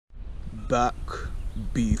back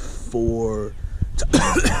before.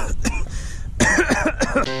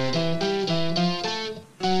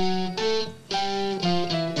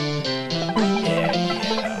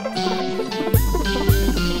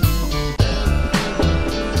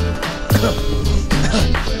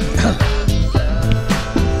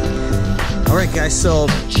 All right, guys, so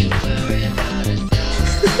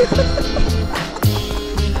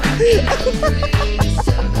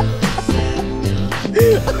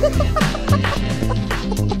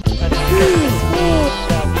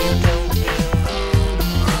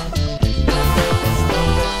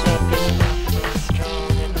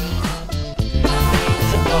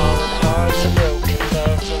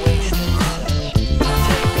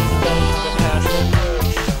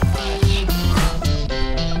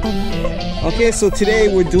okay, so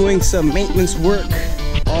today we're doing some maintenance work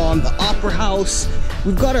on the Opera House.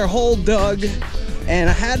 We've got our hole dug, and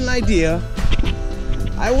I had an idea.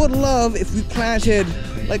 I would love if we planted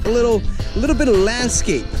like a little bit of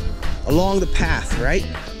landscape along the path, right?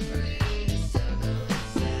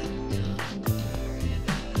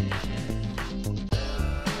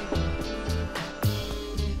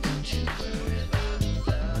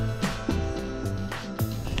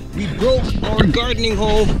 We broke our gardening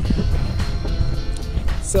hole,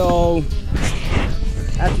 so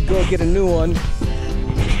I have to go get a new one.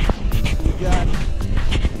 We got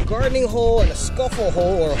a gardening hole and a scuffle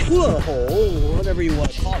hole, or a hula hole, or whatever you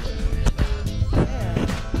want to call it.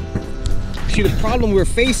 See, the problem we're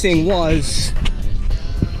facing was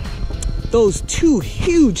those two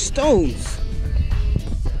huge stones,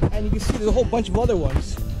 and you can see there's a whole bunch of other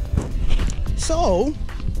ones. So,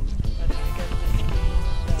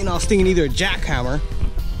 you know, I was thinking either a jackhammer,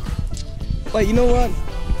 but you know what?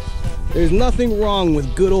 There's nothing wrong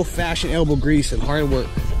with good old-fashioned elbow grease and hard work.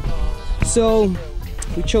 So,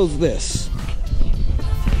 we chose this.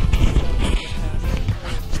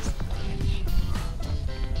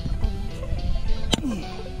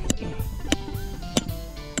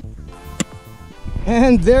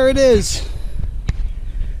 And there it is.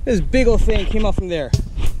 This big old thing came up from there.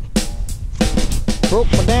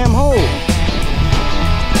 Broke my damn hole.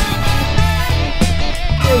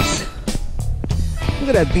 Look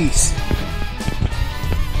at that beast.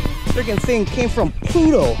 Freaking thing came from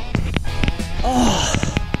Pluto. Oh,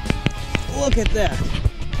 look at that.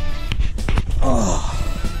 Oh.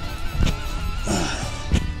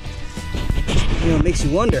 You know, it makes you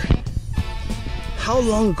wonder, how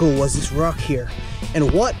long ago was this rock here?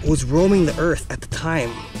 And what was roaming the earth at the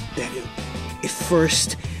time that it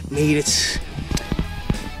first made its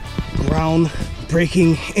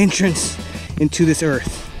ground-breaking entrance into this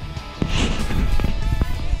earth?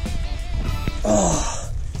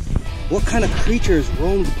 Oh, what kind of creatures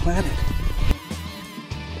roam the planet?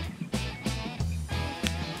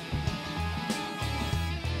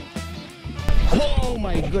 Oh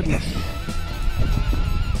my goodness.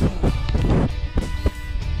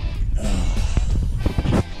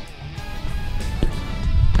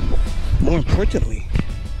 More importantly,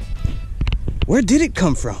 where did it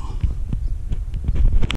come from?